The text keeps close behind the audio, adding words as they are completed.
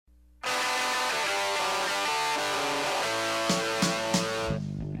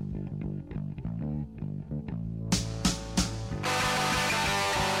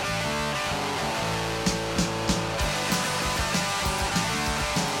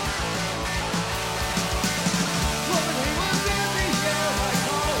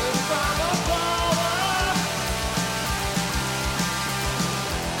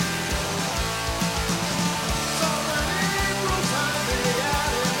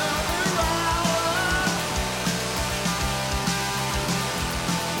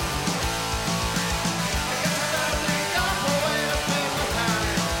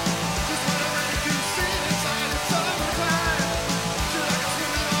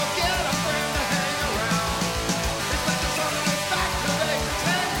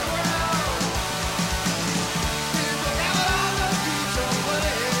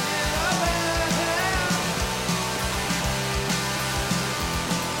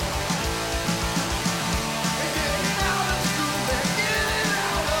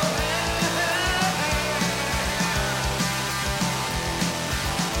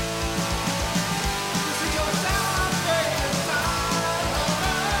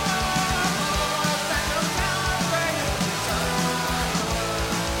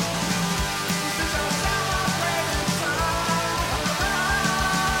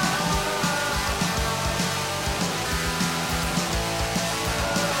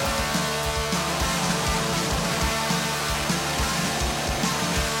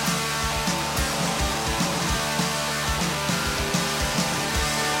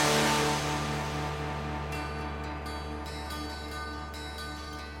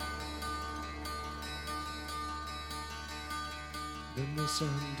Then the sun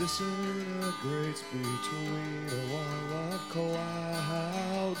disintegrates between a wall of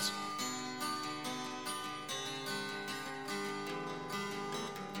clouds.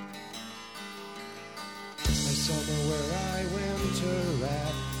 A summer where I winter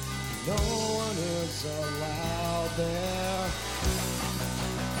at, no one is allowed there.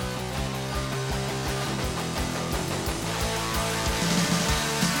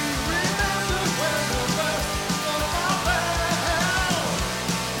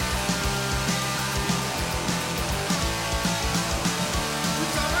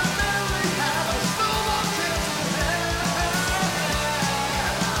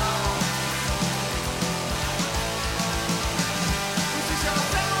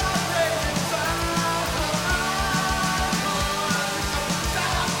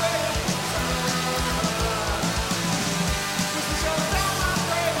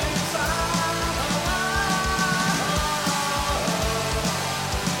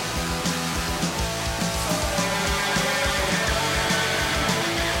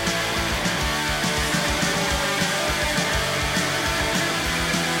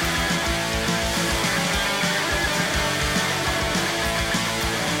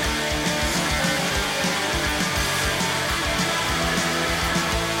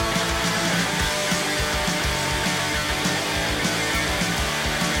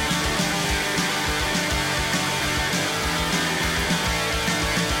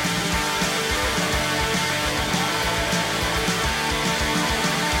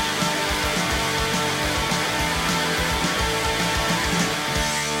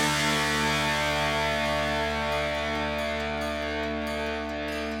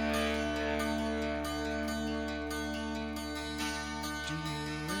 Do you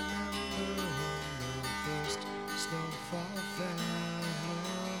remember when the first snowfall fell?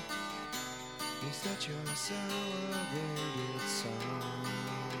 Was that your celebrated summer?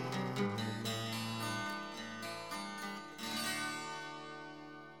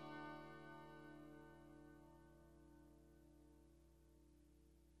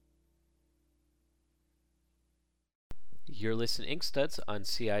 You're listening to Ink Studs on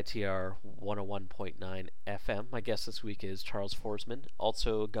CITR 101.9 FM. My guest this week is Charles Forsman,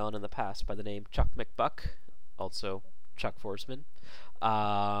 also gone in the past by the name Chuck McBuck, also Chuck Forsman.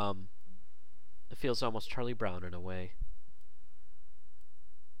 It feels almost Charlie Brown in a way.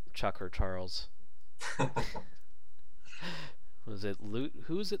 Chuck or Charles. Was it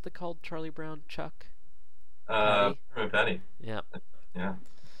who is it that called Charlie Brown Chuck? Penny. Yeah. Yeah.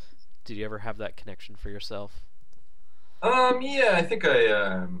 Did you ever have that connection for yourself? Yeah, I think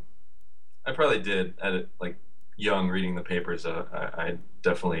I probably did at like young reading the papers. I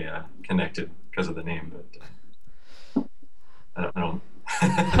definitely connected because of the name, but I don't.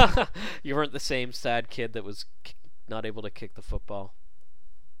 You weren't the same sad kid that was not able to kick the football.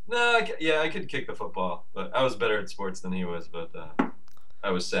 No, I could kick the football, but I was better at sports than he was. But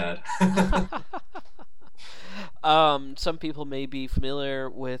I was sad. Some people may be familiar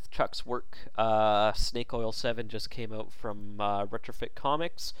with Chuck's work. Snake Oil 7 just came out from Retrofit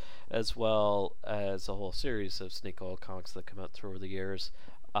Comics, as well as a whole series of Snake Oil comics that come out through the years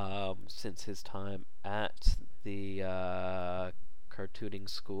since his time at the cartooning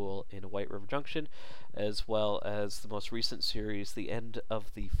school in White River Junction, as well as the most recent series, The End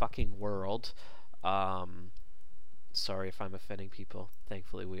of the Fucking World. Sorry if I'm offending people.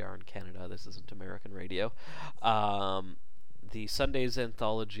 Thankfully, we are in Canada. This isn't American radio. The Sunday's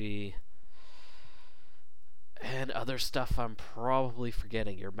Anthology, and other stuff I'm probably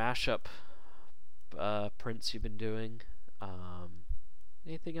forgetting. Your mashup prints you've been doing.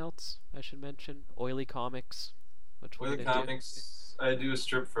 Anything else I should mention? Oily Comics. Oily Comics. I do a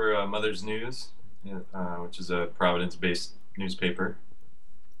strip for Mother's News, which is a Providence-based newspaper.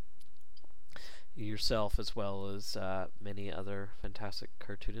 Yourself, as well as many other fantastic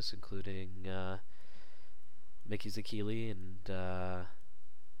cartoonists, including Mickey Zakili and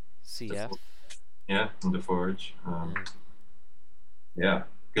CF. Yeah, and DeForge. Yeah,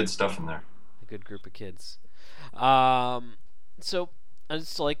 good stuff in there. A good group of kids. So I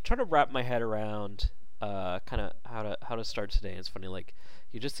was like trying to wrap my head around kind of how to start today. It's funny, like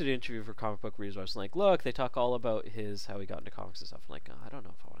you just did an interview for Comic Book Resource, and like, look, they talk all about how he got into comics and stuff. I'm like, oh, I don't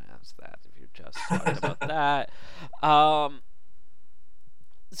know if I want to ask that. If you're just talking about that,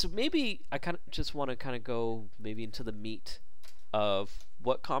 so maybe I kind of just want to kind of go maybe into the meat of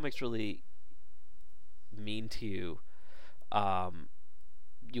what comics really mean to you.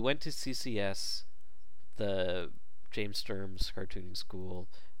 You went to CCS, the James Sturms cartooning school.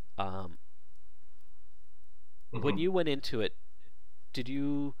 When you went into it,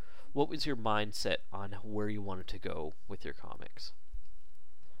 what was your mindset on where you wanted to go with your comics?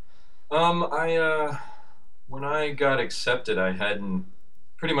 I when I got accepted, I hadn't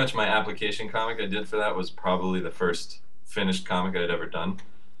pretty much my application comic I did for that was probably the first finished comic I'd ever done.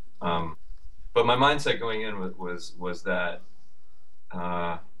 Um, but my mindset going in was that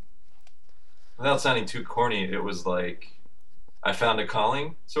uh, without sounding too corny, it was like I found a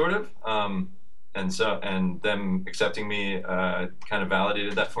calling, sort of, and them accepting me kind of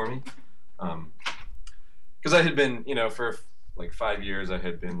validated that for me. Because I had been, for like 5 years, I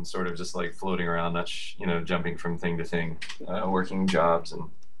had been sort of just like floating around, not jumping from thing to thing, working jobs,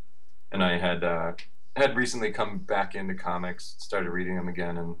 and I had recently come back into comics, started reading them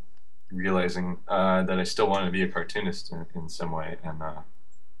again, and realizing that I still wanted to be a cartoonist in some way, and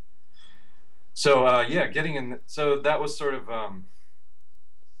yeah, getting in. So that was sort of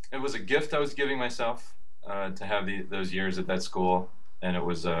it was a gift I was giving myself to have those years at that school, and it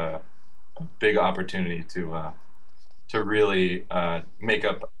was a big opportunity to really make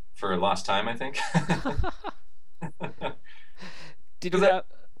up for lost time, I think. Did you have?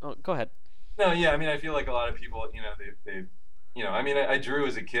 Oh, go ahead. No, yeah, I mean, I feel like a lot of people, they I mean, I drew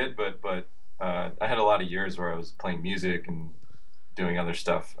as a kid, but I had a lot of years where I was playing music and doing other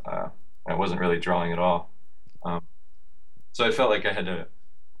stuff. I wasn't really drawing at all. So I felt like I had to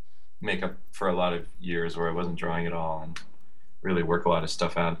make up for a lot of years where I wasn't drawing at all and really work a lot of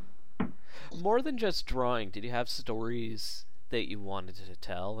stuff out. More than just drawing, did you have stories that you wanted to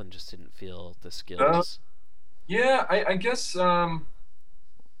tell and just didn't feel the skills? Yeah, I guess, yeah,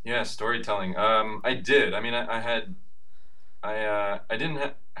 storytelling. I did. I mean, I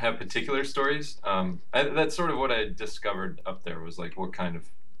didn't have particular stories. That's sort of what I discovered up there was like what kind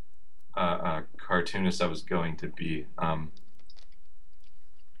of cartoonist I was going to be. I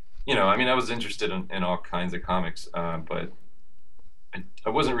mean, I was interested in all kinds of comics, but I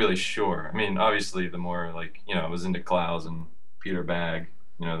wasn't really sure. I mean, obviously, the more like I was into Klaus and Peter Bagg.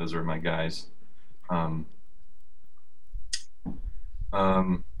 Those were my guys.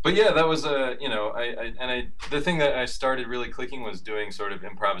 But yeah, that was the thing that I started really clicking was doing sort of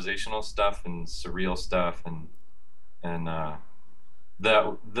improvisational stuff and surreal stuff and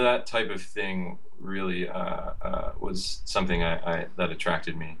that type of thing really was something that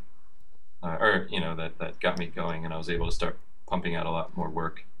attracted me, or that got me going, and I was able to start pumping out a lot more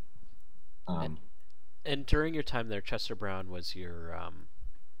work. And during your time there, Chester Brown was your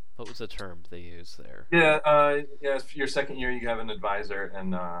what was the term they used there? Yeah. Your second year, you have an advisor,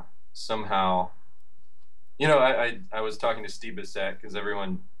 and somehow, I was talking to Steve Bissette because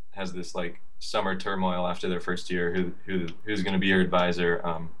everyone has this like summer turmoil after their first year, who's going to be your advisor,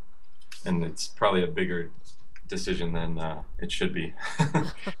 and it's probably a bigger decision than it should be.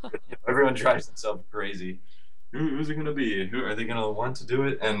 Everyone drives themselves crazy. Who's it going to be? Who are they going to want to do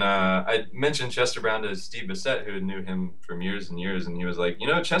it? And I mentioned Chester Brown to Steve Bissette, who knew him from years and years, and he was like,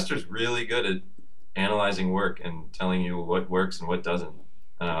 Chester's really good at analyzing work and telling you what works and what doesn't.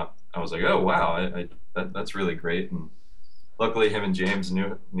 And I was like, oh wow, that's really great. And luckily, him and James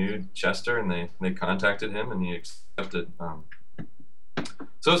knew Chester, and they contacted him, and he accepted.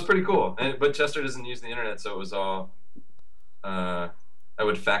 So it was pretty cool. But Chester doesn't use the internet, so it was all. I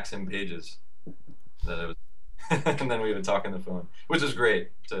would fax him pages that I was. And then we would talk on the phone, which is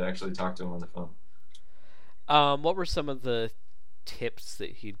great to actually talk to him on the phone. What were some of the tips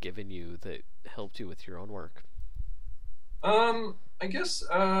that he'd given you that helped you with your own work? I guess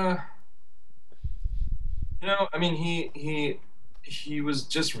I mean he was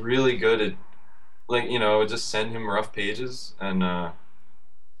just really good at like I would just send him rough pages, and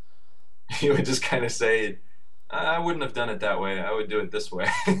he would just kind of say, I wouldn't have done it that way, I would do it this way.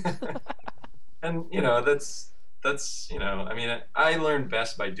 And that's I mean, I learned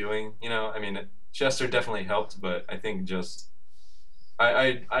best by doing. I mean, Chester definitely helped, but I think just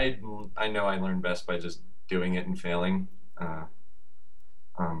I know I learned best by just doing it and failing.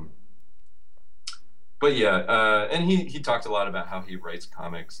 But yeah, and he talked a lot about how he writes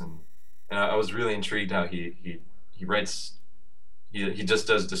comics, and I was really intrigued how he writes. He just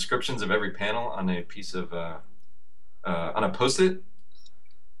does descriptions of every panel on a piece of on a Post-it.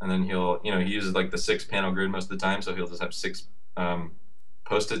 And then he'll, he uses like the 6-panel grid most of the time, so he'll just have 6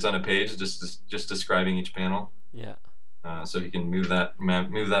 Post-its on a page, just describing each panel. Yeah. So he can move that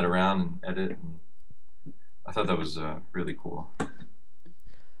around and edit. And I thought that was really cool.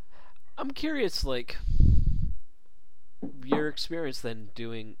 I'm curious, like your experience then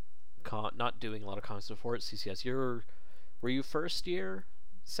doing, not doing a lot of comics before at CCS. Were you first year,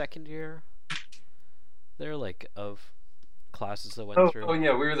 second year? There, like of classes that went through. Oh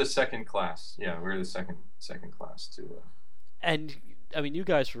yeah, we were the second class. Yeah, we were the second class too. And I mean, you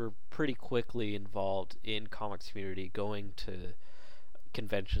guys were pretty quickly involved in comics community, going to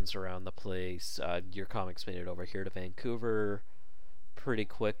conventions around the place. Your comics made it over here to Vancouver pretty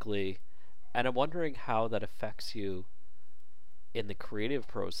quickly, and I'm wondering how that affects you in the creative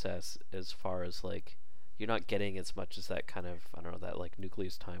process, as far as like you're not getting as much as that kind of, I don't know, that like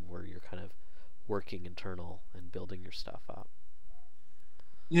nucleus time where you're kind of working internal and building your stuff up.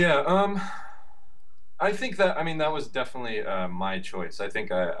 Yeah, I think that, I mean, that was definitely my choice. I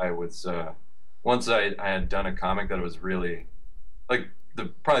think I was once I had done a comic that was really like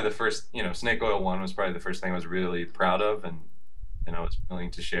probably the first, Snake Oil One was probably the first thing I was really proud of, and I was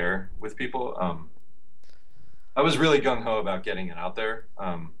willing to share with people. I was really gung ho about getting it out there.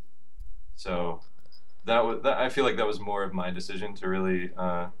 So I feel like that was more of my decision to really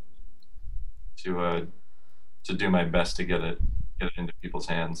to do my best to get it into people's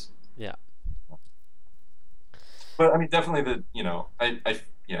hands. Yeah. But I mean, definitely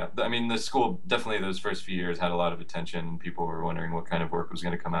yeah, I mean, the school definitely those first few years had a lot of attention, and people were wondering what kind of work was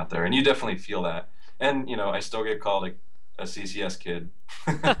going to come out there, and you definitely feel that. And I still get called a CCS kid.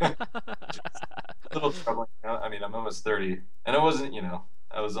 A little troubling. I mean, I'm almost 30, and I wasn't,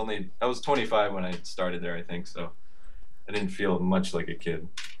 I was 25 when I started there, I think, so I didn't feel much like a kid.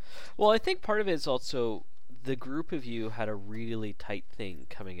 Well, I think part of it is also the group of you had a really tight thing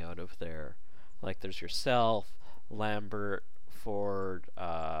coming out of there. Like, there's yourself, Lambert, Ford,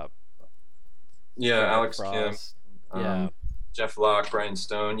 yeah, Alex Frost, Kim, yeah, Jeff Locke, Brian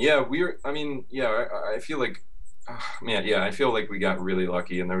Stone. Yeah, I mean, yeah, I feel like, man, yeah, I feel like we got really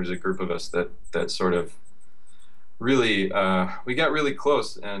lucky, and there was a group of us that sort of really, we got really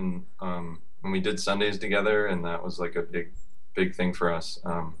close, and we did Sundays together, and that was like a big thing for us.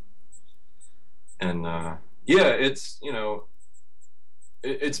 And yeah, it's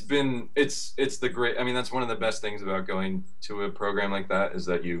it's the great. I mean, that's one of the best things about going to a program like that, is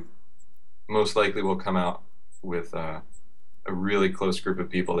that you most likely will come out with a really close group of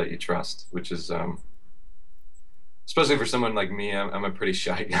people that you trust, which is especially for someone like me. I'm a pretty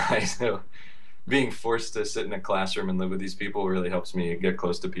shy guy, so being forced to sit in a classroom and live with these people really helps me get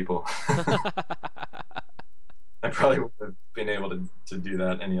close to people. I probably wouldn't have been able to do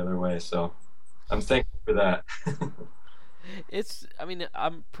that any other way, so I'm thankful for that. I mean,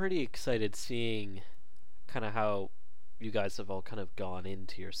 I'm pretty excited seeing kind of how you guys have all kind of gone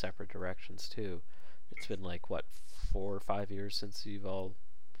into your separate directions too. It's been like, what, 4 or 5 years since you've all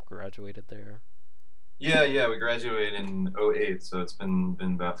graduated there? Yeah, we graduated in '08, so it's been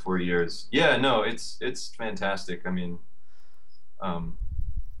about 4 years. Yeah, no, it's fantastic. I mean,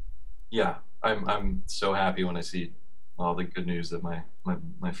 yeah, I'm so happy when I see all the good news that my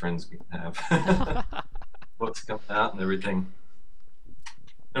friends have. Books coming out and everything,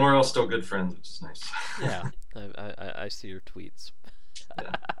 and we're all still good friends, which is nice. Yeah, I see your tweets.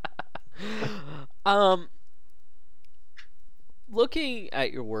 Yeah. Looking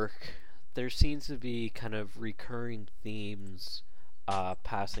at your work, there seems to be kind of recurring themes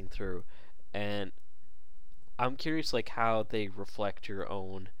passing through, and I'm curious, like, how they reflect your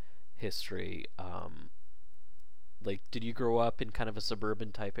own history. Like, did you grow up in kind of a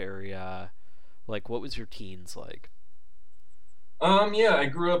suburban type area? Like, what was your teens like? Yeah, I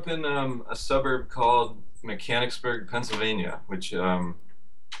grew up in a suburb called Mechanicsburg, Pennsylvania, which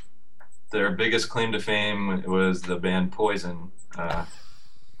their biggest claim to fame was the band Poison. I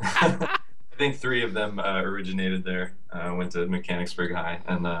think 3 of them originated there. Went to Mechanicsburg High,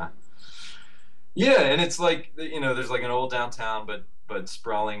 and yeah, and it's like, there's like an old downtown, but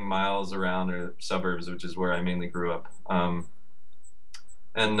sprawling miles around are suburbs, which is where I mainly grew up.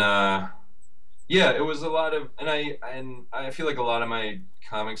 And yeah, it was a lot of, and I feel like a lot of my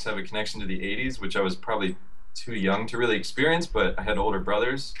comics have a connection to the '80s, which I was probably too young to really experience. But I had older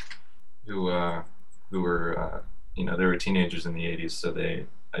brothers who were, they were teenagers in the '80s, so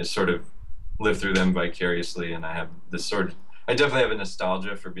I sort of lived through them vicariously, and I have this I definitely have a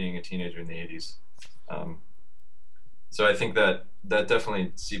nostalgia for being a teenager in the '80s. So I think that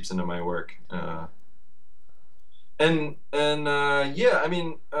definitely seeps into my work. And yeah, I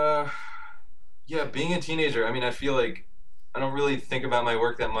mean. Yeah, being a teenager, I mean, I feel like I don't really think about my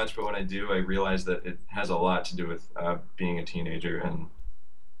work that much, but when I do, I realize that it has a lot to do with being a teenager,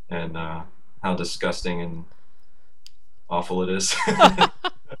 and how disgusting and awful it is.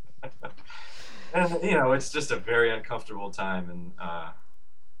 And it's just a very uncomfortable time, and I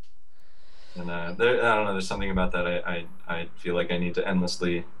don't know, there's something about that I feel like I need to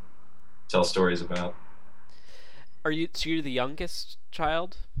endlessly tell stories about. So you're the youngest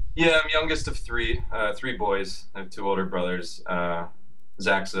child? Yeah, I'm youngest of 3 boys. I have 2 older brothers.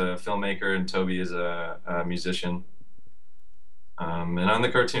 Zach's a filmmaker, and Toby is a musician. And I'm the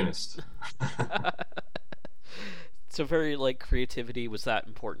cartoonist. So very like creativity, was that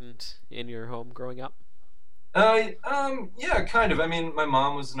important in your home growing up? Yeah, kind of. I mean, my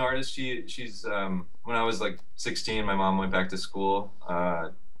mom was an artist. She's when I was like 16, my mom went back to school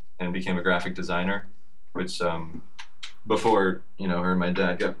and became a graphic designer, which before her and my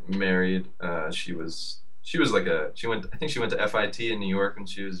dad got married, she was like she went, I think she went to FIT in New York when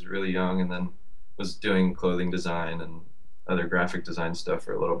she was really young, and then was doing clothing design and other graphic design stuff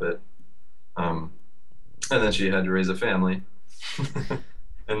for a little bit. Um, and then she had to raise a family.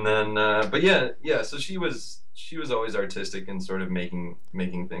 And then but yeah, so she was always artistic and sort of making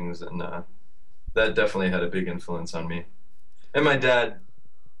things, and that definitely had a big influence on me. And my dad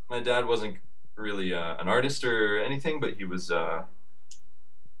wasn't really an artist or anything, but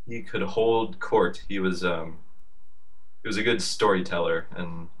he could hold court. He was a good storyteller,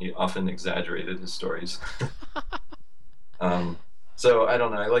 and he often exaggerated his stories. um, so I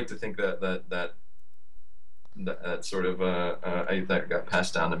don't know, I like to think that sort of that got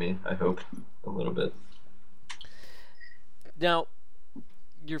passed down to me, I hope, a little bit. Now,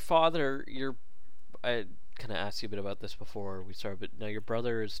 your father, I kind of asked you a bit about this before we started, but now your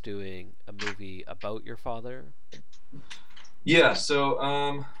brother is doing a movie about your father. Yeah,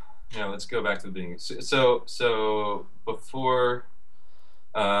 so let's go back to the beginning. So before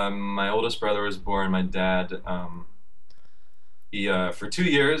my oldest brother was born, my dad, he for 2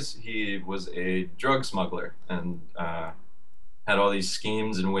 years he was a drug smuggler, and had all these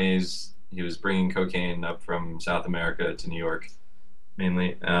schemes and ways he was bringing cocaine up from South America to New York,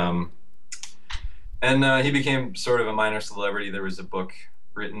 mainly. And he became sort of a minor celebrity. There was a book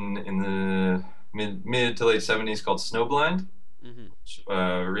written in the mid to late '70s called Snowblind,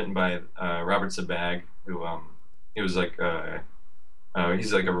 Mm-hmm. written by Robert Sabag, who he was like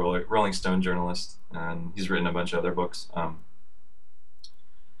he's like a Rolling Stone journalist, and he's written a bunch of other books. And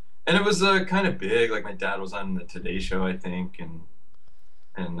it was kind of big. Like my dad was on the Today Show, I think,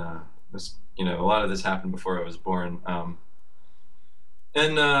 and this, a lot of this happened before I was born.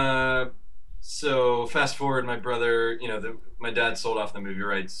 And so fast forward, my brother, my dad sold off the movie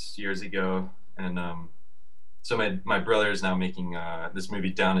rights years ago, and so my brother is now making this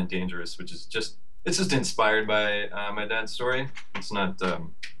movie Down and Dangerous, which is it's just inspired by my dad's story. It's not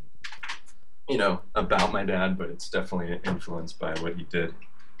about my dad, but it's definitely influenced by what he did.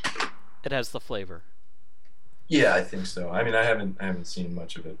 It has the flavor. Yeah, I think so. I mean, I haven't seen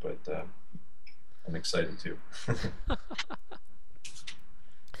much of it, but I'm excited to.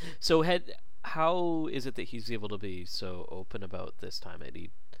 So, how is it that he's able to be so open about this time? Had he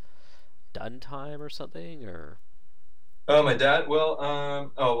done time or something, or? Oh, my dad. Well,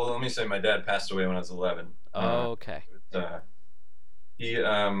 let me say, my dad passed away when I was 11. Oh, okay. He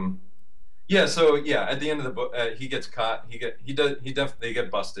Yeah, so yeah, at the end of the book, he gets caught. They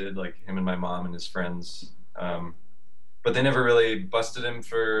get busted, like him and my mom and his friends. But they never really busted him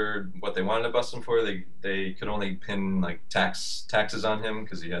for what they wanted to bust him for. They could only pin like taxes on him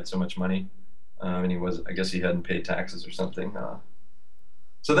because he had so much money, and I guess he hadn't paid taxes or something.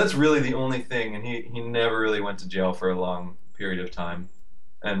 So that's really the only thing, and he never really went to jail for a long period of time.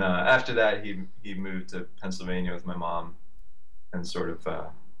 And after that, he moved to Pennsylvania with my mom, and sort of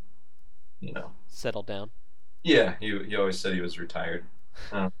settled down. Yeah, he always said he was retired.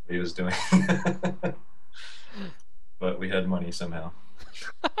 I don't know what he was doing. But we had money somehow.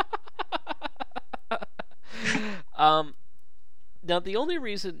 Now the only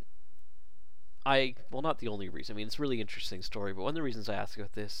reason not the only reason, I mean, it's a really interesting story, but one of the reasons I ask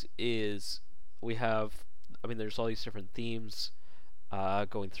about this is there's all these different themes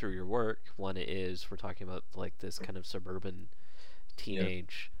going through your work. One is we're talking about like this kind of suburban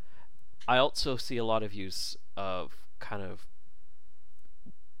teenage. Yeah. I also see a lot of use of kind of,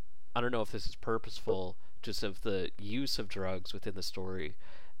 I don't know if this is purposeful, just of the use of drugs within the story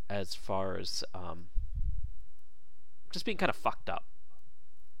as far as just being kind of fucked up.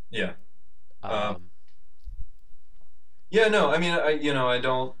 Yeah. Yeah, no, I mean, I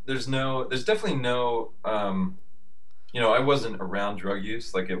don't, there's definitely no, I wasn't around drug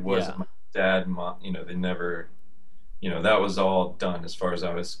use, like it wasn't my dad, mom, they never, that was all done as far as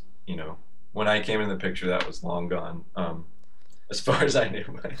I was, when I came in the picture, that was long gone, as far as I knew.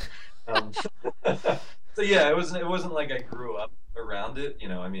 So yeah, it wasn't like I grew up around it,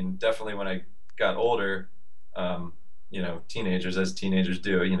 I mean, definitely when I got older, teenagers, as teenagers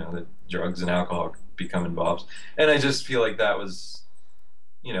do, the drugs and alcohol become involved. And I just feel like that was,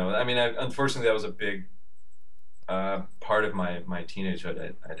 unfortunately that was a big part of my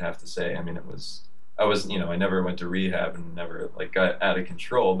teenagehood, I'd have to say. I mean, I never went to rehab and never like got out of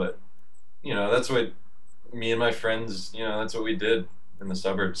control, but that's what me and my friends, that's what we did in the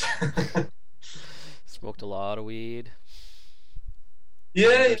suburbs. Smoked a lot of weed. Yeah,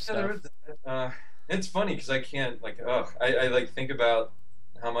 Other yeah, stuff. it's funny because I can't like, I like think about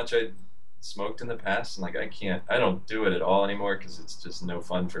how much I smoked in the past, and like I don't do it at all anymore because it's just no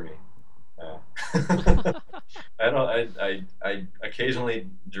fun for me. Uh, I don't, I occasionally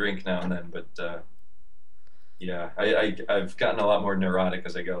drink now and then, but yeah, I've gotten a lot more neurotic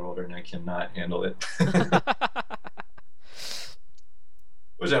as I got older, and I cannot handle it,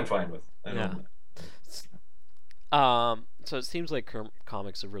 which I'm fine with. I Yeah. don't. So it seems like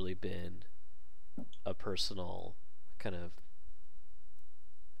comics have really been a personal kind of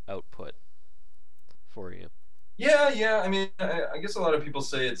output for you. Yeah, yeah. I mean, I guess a lot of people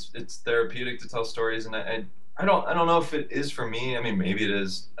say it's therapeutic to tell stories, and I don't know if it is for me. I mean, maybe it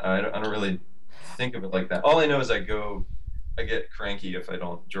is. I don't really think of it like that. All I know is I get cranky if I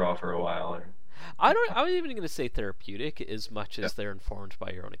don't draw for a while. Or I don't. I was even going to say therapeutic as much yeah. as they're informed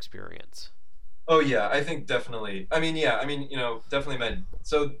by your own experience. Oh yeah, I think definitely. I mean, yeah. I mean, definitely my.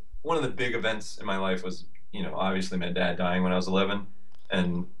 So one of the big events in my life was, obviously my dad dying when I was 11,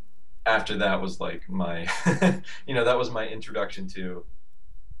 and after that was like my, that was my introduction to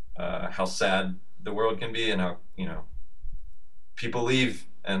how sad the world can be and how people leave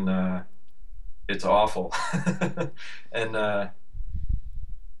and it's awful and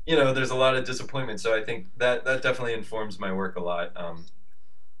there's a lot of disappointment, so I think that definitely informs my work a lot.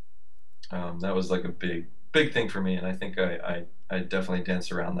 That was like a big thing for me, and I think I definitely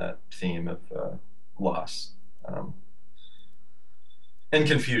dance around that theme of loss and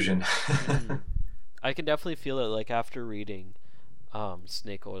confusion. Mm. I can definitely feel it. Like after reading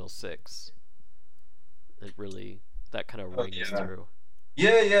Snake Oil 6, it really that kind of Oh rings yeah, through.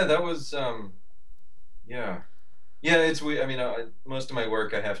 yeah, that was yeah. Yeah, it's we. I mean, most of my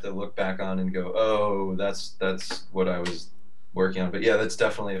work I have to look back on and go, "Oh, that's what I was working on." But yeah, that's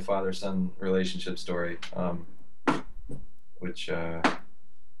definitely a father-son relationship story. Which,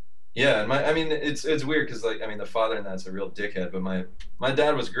 yeah, and I mean, it's weird because like, I mean, the father in that's a real dickhead, but my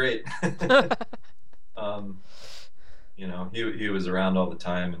dad was great. um, he was around all the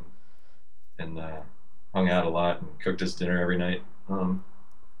time and hung out a lot and cooked us dinner every night.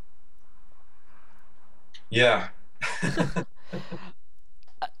 Yeah.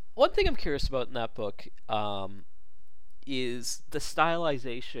 One thing I'm curious about in that book is the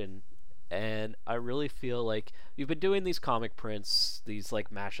stylization, and I really feel like you've been doing these comic prints, these like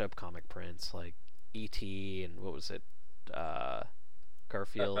mashup comic prints, like E.T. and what was it, uh,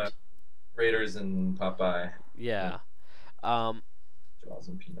 Garfield. Raiders and Popeye. Yeah, Yeah. Um, Jaws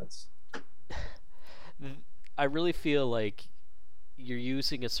and Peanuts. I really feel like you're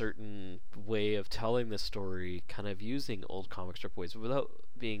using a certain way of telling the story, kind of using old comic strip ways, without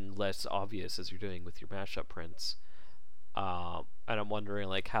being less obvious as you're doing with your mashup prints. And I'm wondering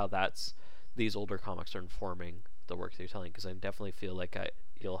like how that's these older comics are informing the work that you're telling, because I definitely feel like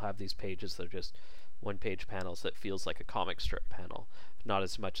you'll have these pages that are just one page panels that feels like a comic strip panel, not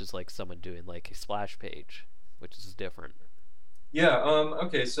as much as like someone doing like a splash page, which is different. Yeah,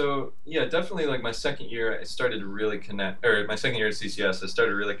 okay, so yeah, definitely like my second year I started to really connect, or my second year at CCS I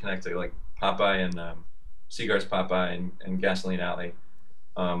started to really connect to like Popeye and Seagar's Popeye and Gasoline Alley.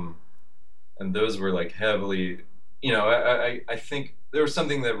 Um, and those were like heavily, I think there was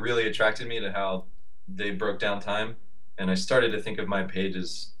something that really attracted me to how they broke down time, and I started to think of my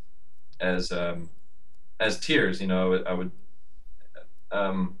pages as as tiers. I would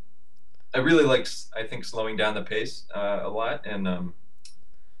um, I really like, I think, slowing down the pace a lot, and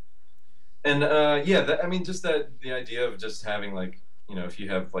yeah, I mean, just that the idea of just having like, if you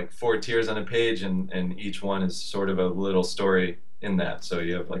have like four tiers on a page, and each one is sort of a little story in that, so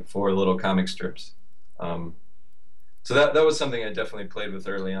you have like four little comic strips. Um, so that was something I definitely played with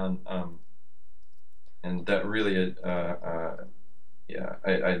early on, and that really, yeah,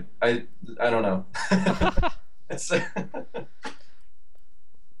 I don't know. It's,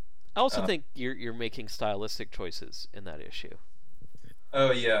 I also think you're making stylistic choices in that issue.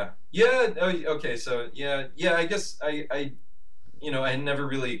 oh yeah, yeah. Oh, okay. So yeah, yeah. I guess I never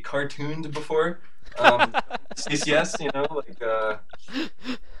really cartooned before. CCS, like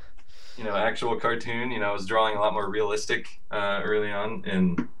actual cartoon. I was drawing a lot more realistic early on,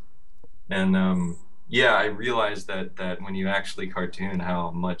 and yeah, I realized that when you actually cartoon,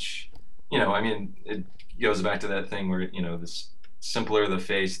 how much, I mean, it goes back to that thing where the simpler the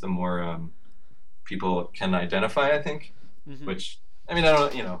face, the more people can identify. I think, Mm-hmm. which I mean, I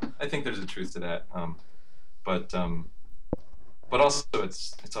don't, I think there's a truth to that. But but also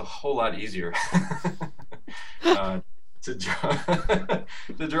it's a whole lot easier. uh, to draw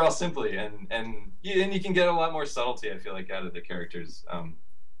to draw simply, and you can get a lot more subtlety, I feel like, out of the characters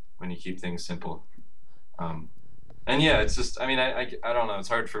when you keep things simple. And yeah, it's just, I mean, I don't know, it's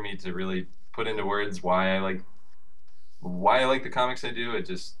hard for me to really put into words why I like the comics I do. It's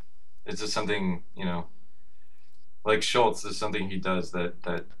just something, you know, like Schultz is something he does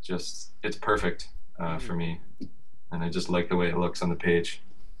that just, it's perfect for me, and I just like the way it looks on the page.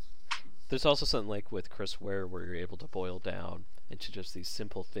 There's also something like with Chris Ware where you're able to boil down into just these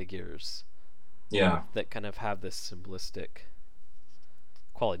simple figures Yeah, that kind of have this simplistic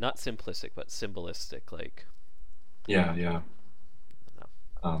quality. Not simplistic, but symbolistic. Like, yeah.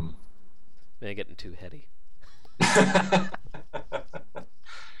 no, man, getting too heady.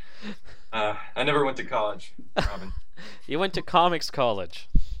 I never went to college, Robin. You went to comics college.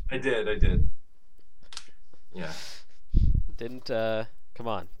 I did. Yeah. Didn't come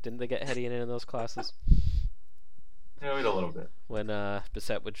on? Didn't they get heady in any of those classes? Yeah, wait a little bit. When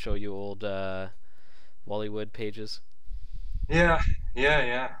Bissett would show you old Wollywood pages. Yeah.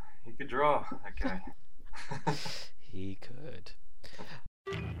 He could draw, that guy. He could.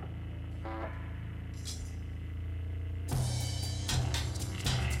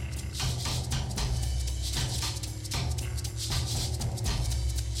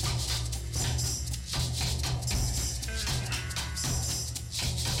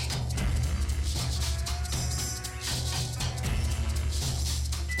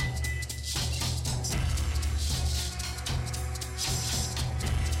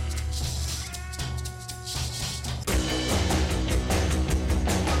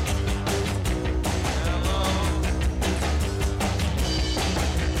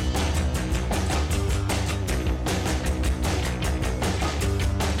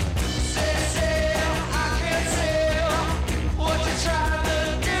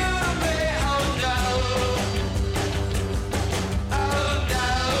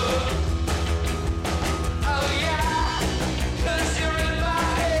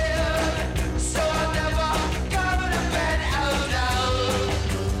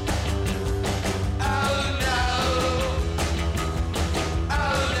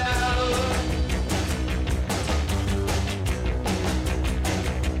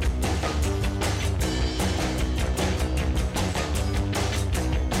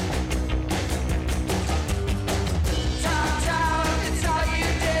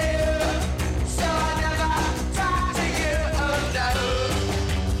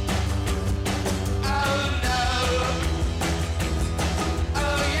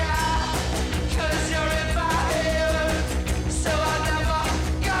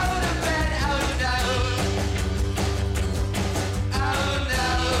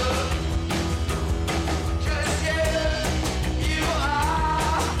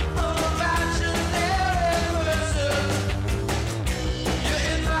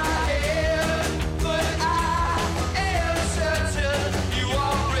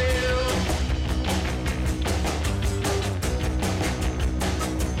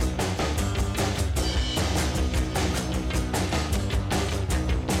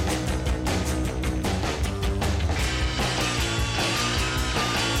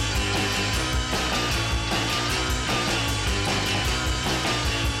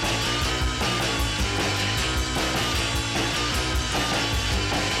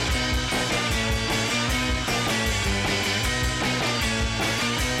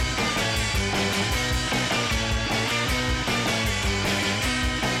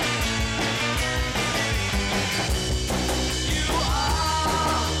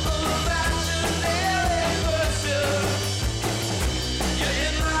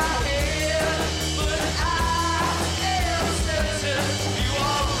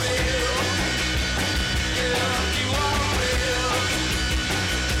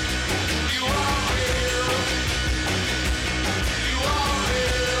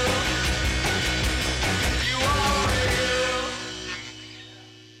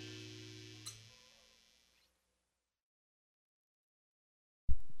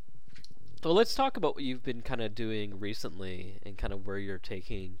 So let's talk about what you've been kind of doing recently and kind of where you're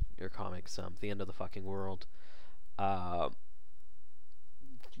taking your comics. The End of the Fucking World.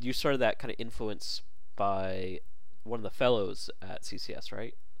 You started that kind of influence by one of the fellows at CCS,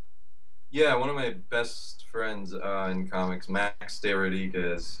 right? Yeah, one of my best friends in comics, Max de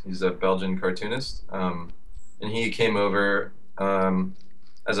Rodriguez. He's a Belgian cartoonist, and he came over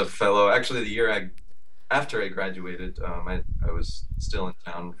as a fellow. Actually, the year after I graduated, I was still in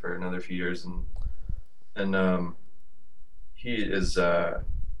town for another few years, and he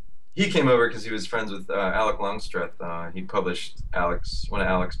came over because he was friends with Alec Longstreth. He published one of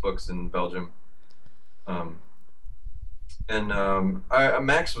Alec's books in Belgium. And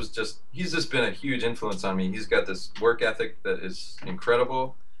Max was he's just been a huge influence on me. He's got this work ethic that is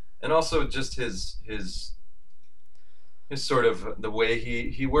incredible, and also just his sort of the way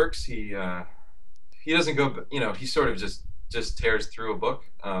he works. He doesn't go, he sort of just tears through a book,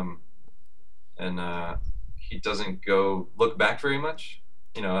 and he doesn't go look back very much.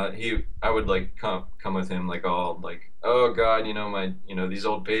 I would like come with him like all like, oh God, these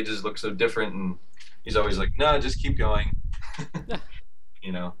old pages look so different, and he's always like, no, just keep going.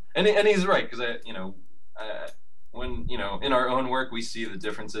 And he's right, because when in our own work we see the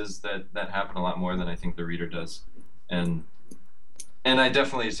differences that happen a lot more than I think the reader does, and I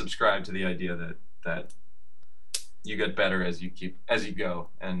definitely subscribe to the idea that you get better as you go,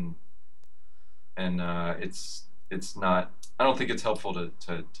 and it's not, I don't think it's helpful to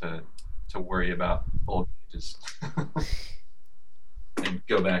worry about old pages and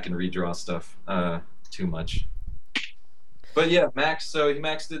go back and redraw stuff too much. But yeah, Max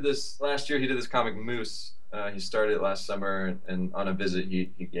did this last year. He did this comic Moose. He started it last summer, and on a visit he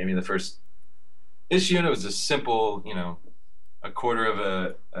gave me the first issue, and it was a simple, a quarter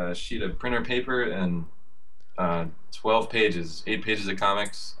of a sheet of printer paper and 12 pages, 8 pages of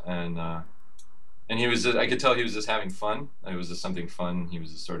comics, and he was I could tell he was just having fun. It was just something fun. He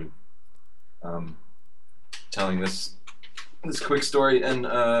was just sort of telling this quick story, and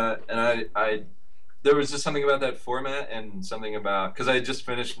I there was just something about that format, and something about, because I had just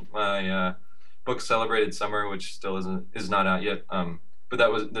finished my book Celebrated Summer, which still is not out yet. But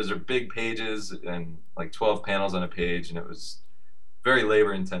those are big pages and like 12 panels on a page, and it was very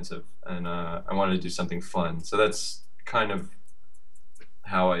labor intensive, and I wanted to do something fun. So that's kind of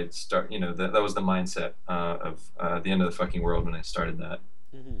how I start. That was the mindset of The End of the Fucking World when I started that.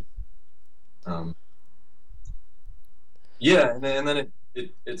 Mm-hmm. Yeah, and then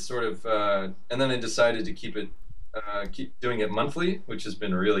it sort of, and then I decided to keep doing it monthly, which has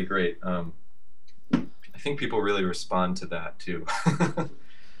been really great. I think people really respond to that too.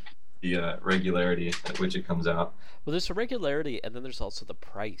 The regularity at which it comes out. Well, there's a regularity, and then there's also the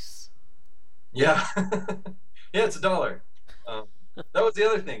price. Yeah. Yeah, it's $1. That was the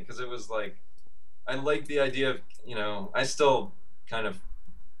other thing, because it was like, I like the idea of, I still kind of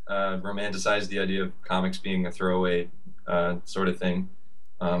romanticize the idea of comics being a throwaway sort of thing.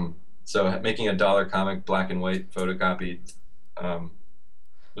 So making a $1 comic, black and white, photocopied,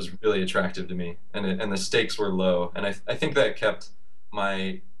 was really attractive to me, and the stakes were low, and I think that kept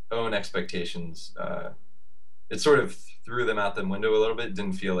my own expectations. It sort of threw them out the window a little bit. It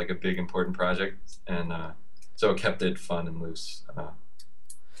didn't feel like a big important project, and so it kept it fun and loose.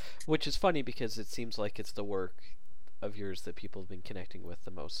 Which is funny, because it seems like it's the work of yours that people have been connecting with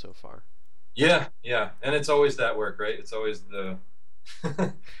the most so far. Yeah, and it's always that work, right? It's always the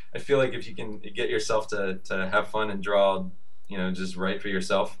I feel like if you can get yourself to have fun and draw, just write for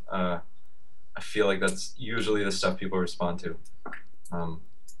yourself, I feel like that's usually the stuff people respond to.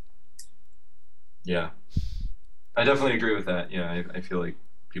 Yeah, I definitely agree with that. Yeah, I feel like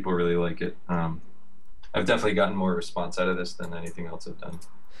people really like it. I've definitely gotten more response out of this than anything else I've done.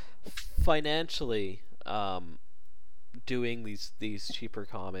 Financially, doing these cheaper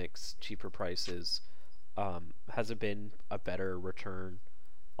comics, cheaper prices, has it been a better return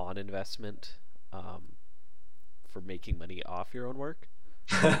on investment for making money off your own work?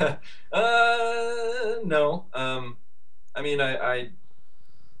 No. I mean,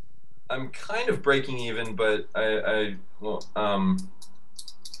 I'm kind of breaking even, but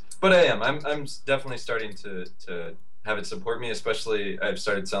but I am. I'm definitely starting to have it support me. Especially, I've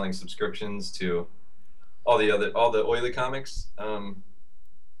started selling subscriptions to all the Oily comics,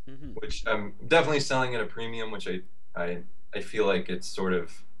 which I'm definitely selling at a premium. Which I feel like it's sort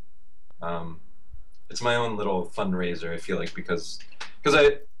of it's my own little fundraiser. I feel like because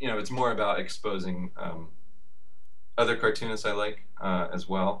it's more about exposing other cartoonists I like as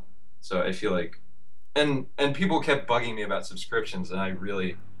well. So I feel like, and people kept bugging me about subscriptions, and I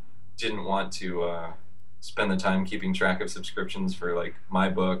really didn't want to spend the time keeping track of subscriptions for like my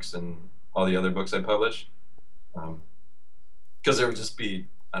books and all the other books I publish, because there would just be,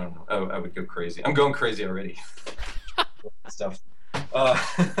 I don't know, I would go crazy. I'm going crazy already. Stuff.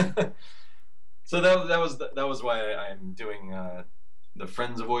 So that was why I'm doing the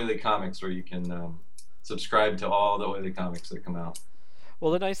Friends of Oily Comics, where you can subscribe to all the Oily comics that come out.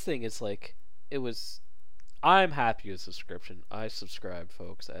 Well, the nice thing is, like, I'm happy with subscription. I subscribe,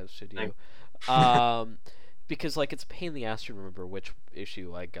 folks, as should you. Because, like, it's a pain in the ass to remember which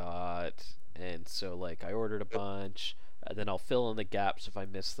issue I got, and so, like, I ordered a bunch, and then I'll fill in the gaps if I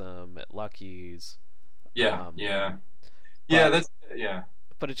miss them at Lucky's. Yeah.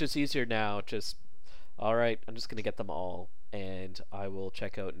 But it's just easier now. All right, I'm just gonna get them all and I will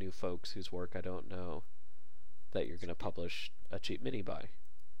check out new folks whose work I don't know that you're going to publish a cheap mini by.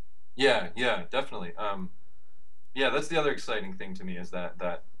 Yeah, yeah, definitely. Yeah, that's the other exciting thing to me is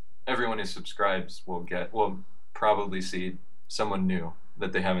that everyone who subscribes will probably see someone new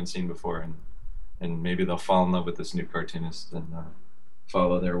that they haven't seen before, and maybe they'll fall in love with this new cartoonist and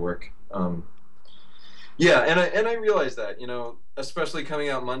follow their work. Yeah, and I realize that, especially coming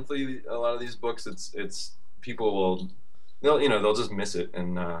out monthly, a lot of these books, it's people they'll just miss it,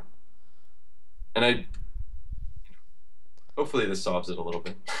 and I hopefully this solves it a little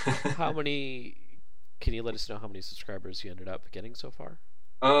bit. Can you let us know how many subscribers you ended up getting so far?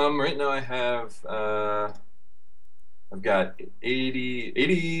 Right now I've got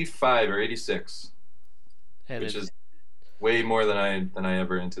 85 or 86, which is way more than I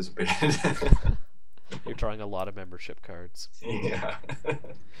ever anticipated. You're drawing a lot of membership cards. Yeah.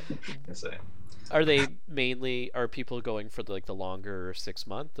 Yes, I am. Are people going for the longer 6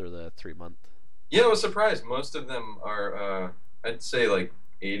 month or the 3 month? Yeah, I was surprised. Most of them are, I'd say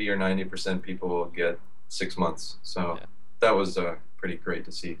 80 or 90% people will get 6 months. So yeah. That was pretty great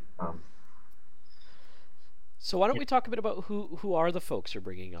to see. So why don't we talk a bit about who are the folks you're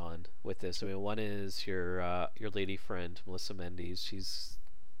bringing on with this? I mean, one is your lady friend Melissa Mendes. She's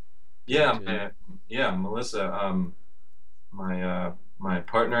Melissa, my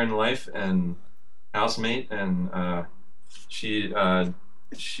partner in life and housemate, and she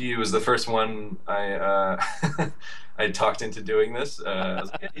was the first one I I talked into doing this. I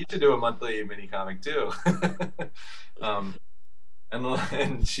was like, hey, you should do a monthly mini comic too.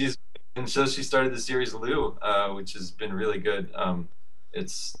 And so she started the series Lou, which has been really good.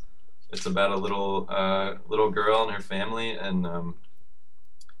 It's about a little girl and her family, and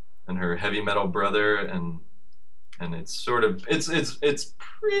her heavy metal brother, and it's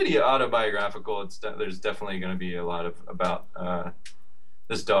pretty autobiographical. There's definitely going to be a lot about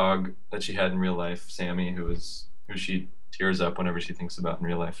this dog that she had in real life, Sammy, who she tears up whenever she thinks about in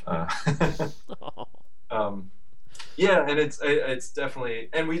real life. Yeah, and it's definitely,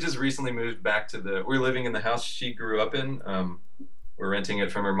 and we just recently moved back we're living in the house she grew up in. We're renting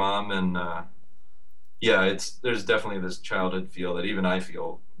it from her mom, and yeah, there's definitely this childhood feel that even I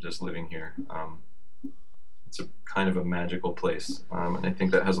feel just living here. It's a kind of a magical place, and I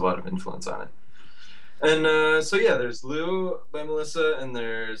think that has a lot of influence on it. And so yeah, there's Lou by Melissa, and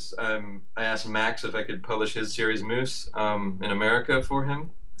there's I asked Max if I could publish his series Moose in America for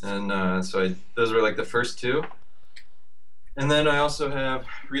him, and so those were the first two. And then I also have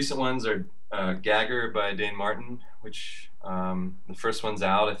recent ones are Gagger by Dane Martin, which the first one's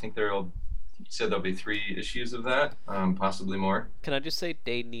out. I think he said there'll be 3 issues of that, possibly more. Can I just say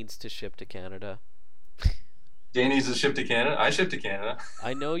Dane needs to ship to Canada? Dane needs to ship to Canada? I ship to Canada.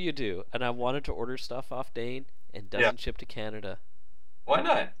 I know you do, and I wanted to order stuff off Dane, and doesn't ship to Canada. Why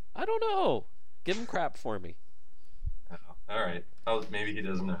not? I don't know. Give him crap for me. Oh, all right. Maybe he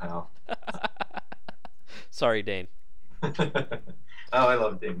doesn't know how. Sorry, Dane. Oh, I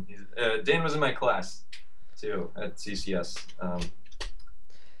love Dane. Dane was in my class too at CCS,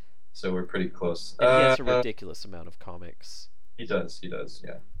 so we're pretty close. And he has a ridiculous amount of comics. He does,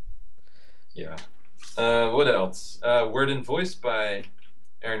 yeah. What else? Word and Voice by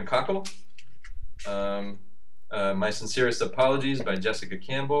Aaron Cockle. My Sincerest Apologies by Jessica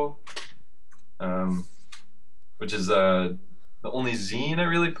Campbell, which is the only zine I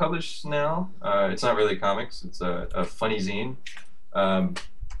really publish now. It's not really comics. It's a funny zine. I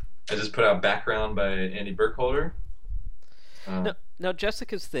just put out Background by Andy Burkholder. Now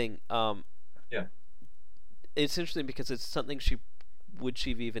Jessica's thing. Yeah. It's interesting because it's something would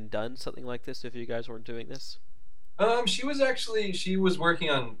she have even done something like this if you guys weren't doing this? She was working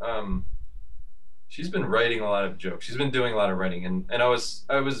on. She's been writing a lot of jokes. She's been doing a lot of writing, and I was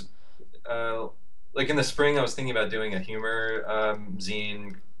in the spring, I was thinking about doing a humor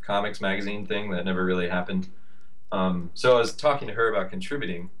zine, comics magazine thing that never really happened. So I was talking to her about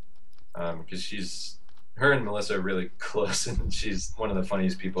contributing, because her and Melissa are really close, and she's one of the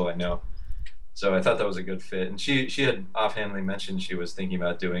funniest people I know. So I thought that was a good fit. And she had offhandedly mentioned she was thinking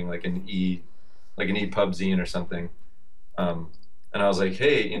about doing an EPUB zine or something. And I was like,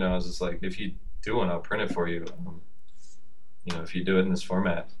 hey, I was just like, if you do one, I'll print it for you. If you do it in this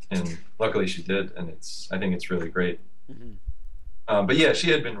format. And luckily she did, and I think it's really great. Mm-hmm. But yeah, she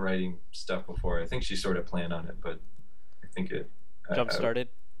had been writing stuff before. I think she sort of planned on it, but I think it jump-started?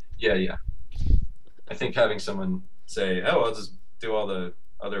 Yeah. I think having someone say, oh, I'll just do all the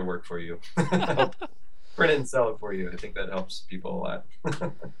other work for you. Print it and sell it for you. I think that helps people a lot.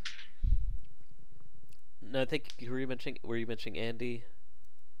 No, I think were you mentioning Andy?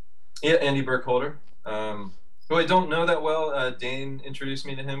 Yeah, Andy Burkholder. who I don't know that well. Dane introduced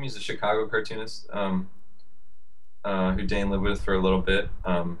me to him. He's a Chicago cartoonist who Dane lived with for a little bit,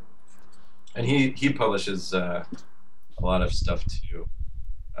 and he publishes a lot of stuff too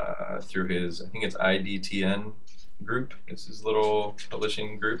through his, I think it's IDTN group. It's his little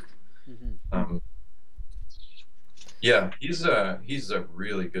publishing group. Mm-hmm. Yeah, he's a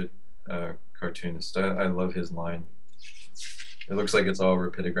really good cartoonist. I love his line. It looks like it's all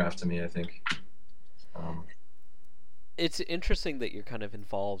rapidograph to me, I think. It's interesting that you're kind of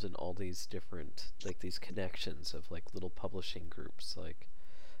involved in all these different, like, these connections of, like, little publishing groups. Like,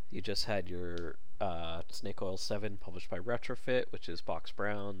 you just had your Snake Oil 7 published by Retrofit, which is Box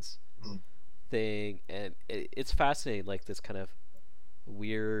Brown's thing, and it's fascinating, like, this kind of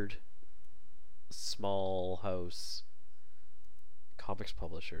weird small house comics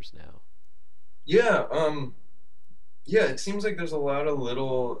publishers now. Yeah, yeah, it seems like there's a lot of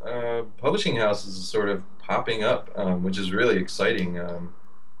little publishing houses sort of popping up, which is really exciting,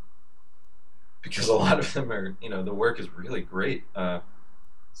 because a lot of them are, the work is really great.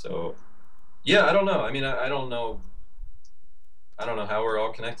 So, yeah, I don't know. I mean, I don't know. I don't know how we're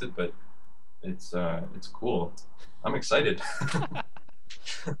all connected, but it's cool. I'm excited.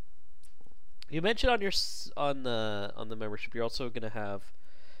 You mentioned on the membership, you're also gonna have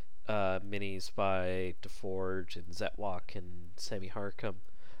minis by DeForge and Zetwalk and Sammy Harcum.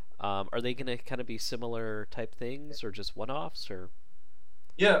 Are they gonna kind of be similar type things, or just one-offs, or?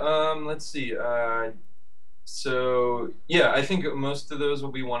 Yeah. Let's see. So yeah, I think most of those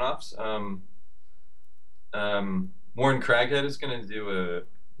will be one-offs. Warren Craghead is gonna do a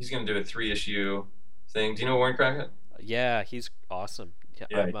 3-issue thing. Do you know Warren Craghead? Yeah, he's awesome.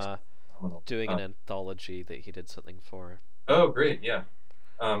 Yeah, I'm doing an anthology that he did something for. Oh, great! Yeah,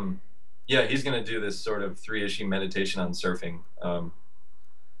 yeah, he's gonna do this sort of 3-issue meditation on surfing,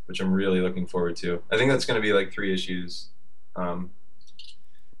 which I'm really looking forward to. I think that's gonna be like 3 issues.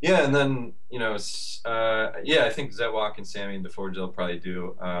 Yeah, and then yeah, I think Zetwalk and Sammy and DeForge will probably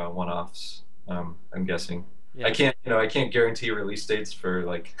do one-offs. I'm guessing. Yeah. I can't guarantee release dates for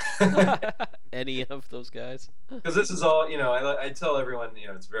like any of those guys, because this is all, I tell everyone,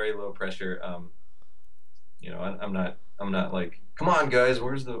 it's very low pressure. I'm not like, come on guys,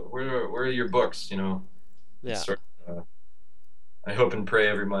 where are your books? Yeah. Sort of, I hope and pray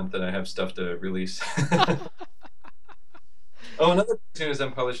every month that I have stuff to release. Oh, another cartoonist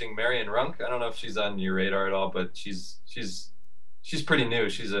I'm publishing, Marion Runk. I don't know if she's on your radar at all, but she's pretty new.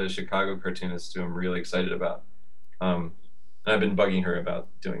 She's a Chicago cartoonist who I'm really excited about. And I've been bugging her about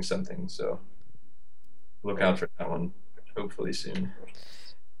doing something, so look out for that one, hopefully soon.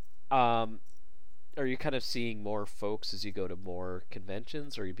 Are you kind of seeing more folks as you go to more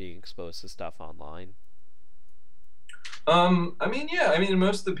conventions, or are you being exposed to stuff online? I mean, yeah. I mean,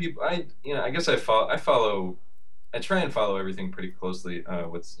 most of the people, I guess I try and follow everything pretty closely,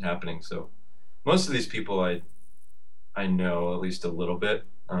 what's happening. So most of these people I know at least a little bit,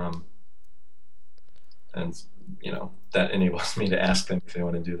 and that enables me to ask them if they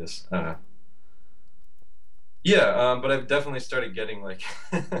want to do this. Yeah, but I've definitely started getting like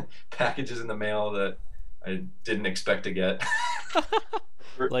packages in the mail that I didn't expect to get.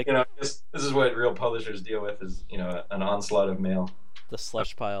 Like, this is what real publishers deal with, is an onslaught of mail. The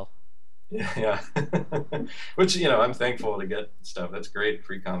slush pile. Yeah. Which I'm thankful to get stuff. That's great,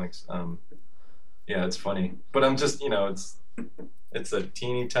 free comics. Yeah, it's funny, but I'm just it's a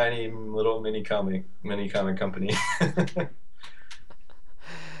teeny tiny little mini comic company.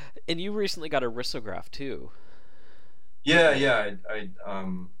 And you recently got a risograph too. Yeah, and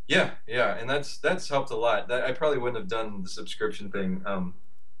that's helped a lot. I probably wouldn't have done the subscription thing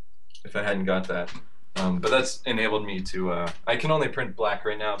if I hadn't got that. But that's enabled me to. I can only print black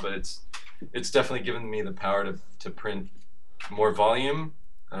right now, but it's definitely given me the power to print more volume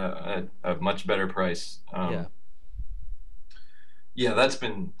at a much better price. Yeah,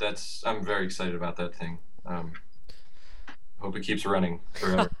 I'm very excited about that thing. Hope it keeps running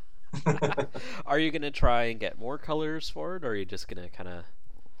forever. Are you gonna try and get more colors for it, or are you just gonna kind of?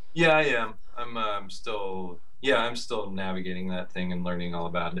 Yeah, I am. I'm still navigating that thing and learning all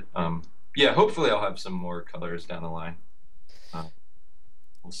about it. Yeah, hopefully I'll have some more colors down the line.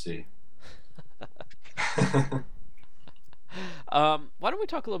 We'll see. Why don't we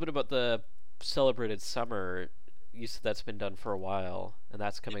talk a little bit about the Celebrated Summer? You said that's been done for a while, and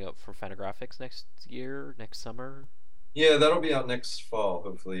that's coming out for Fantagraphics next summer. Yeah, that'll be out next fall,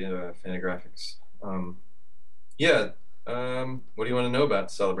 hopefully. Fantagraphics. Yeah. What do you want to know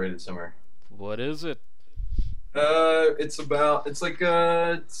about Celebrated Summer? What is it? I think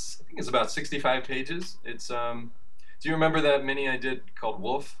it's about 65 pages. It's do you remember that mini I did called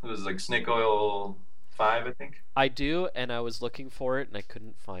Wolf? It was like Snake Oil 5, I think. I do, and I was looking for it and I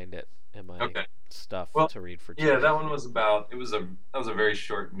couldn't find it in my Okay. stuff Well, to read for yeah, TV. that one was about. That was a very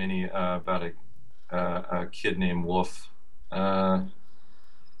short mini about a kid named Wolf, who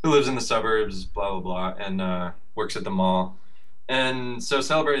lives in the suburbs, blah blah blah, and works at the mall. And so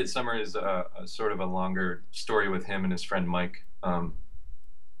Celebrated Summer is a sort of a longer story with him and his friend Mike. And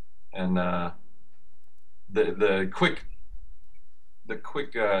the quick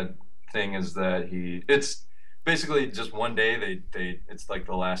thing is that it's basically just one day it's like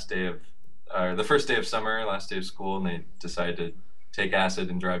the last day of the first day of summer, last day of school, and they decide to take acid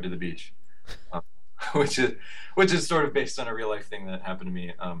and drive to the beach, um, which is sort of based on a real life thing that happened to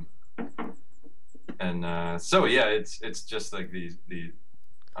me. And so yeah, it's just like these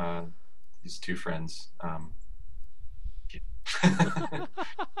two friends.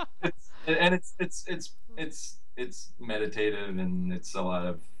 It's meditative, and it's a lot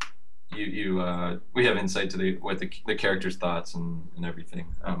of we have insight to the character's thoughts and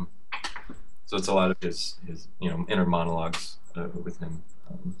everything. So it's a lot of his inner monologues with him.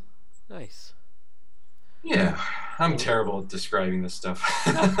 Nice. Yeah, I'm terrible at describing this stuff.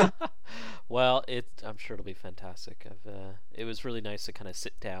 Well, I'm sure it'll be fantastic. It was really nice to kind of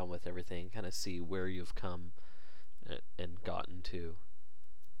sit down with everything, kind of see where you've come and gotten to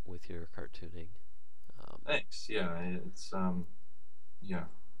with your cartooning. Thanks. Yeah, it's yeah.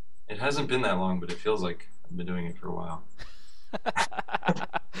 It hasn't been that long, but it feels like I've been doing it for a while.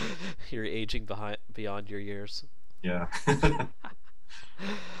 You're aging beyond your years. Yeah.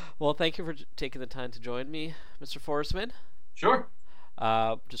 Well, thank you for taking the time to join me, Mr. Forsman. Sure.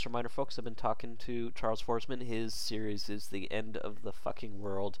 Just a reminder, folks, I've been talking to Charles Forsman. His series is The End of the Fucking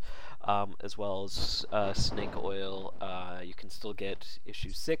World, as well as Snake Oil. You can still get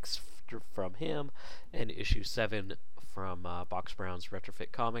issue 6 from him and issue 7 from Box Brown's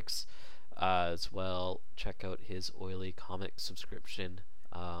Retrofit Comics. As well, check out his Oily Comic subscription.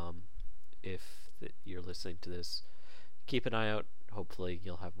 If you're listening to this, keep an eye out. Hopefully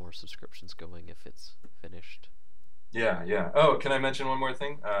you'll have more subscriptions going if it's finished. Yeah. Oh, can I mention one more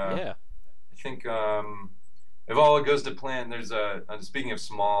thing? Yeah. I think if all goes to plan, there's speaking of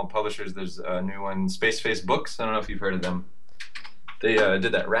small publishers, there's a new one, Space Face Books. I don't know if you've heard of them. They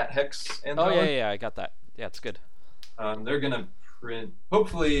did that Rat Hex anthology. Oh yeah, I got that. Yeah, it's good. They're gonna print,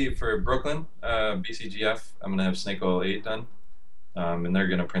 hopefully for Brooklyn, BCGF. I'm gonna have Snake Oil 8 done, and they're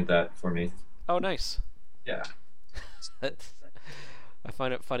gonna print that for me. Oh, nice. Yeah. I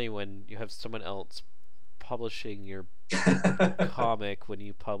find it funny when you have someone else publishing your comic when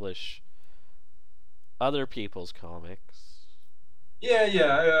you publish other people's comics. Yeah.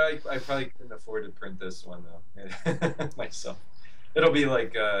 I probably couldn't afford to print this one though myself. It'll be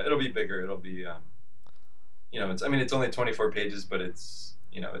like it'll be bigger. It'll be it's only 24 pages, but it's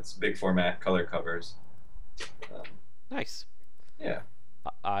it's big format, color covers. Nice. Yeah.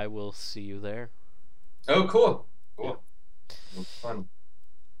 I will see you there. Oh, cool. It'll be fun.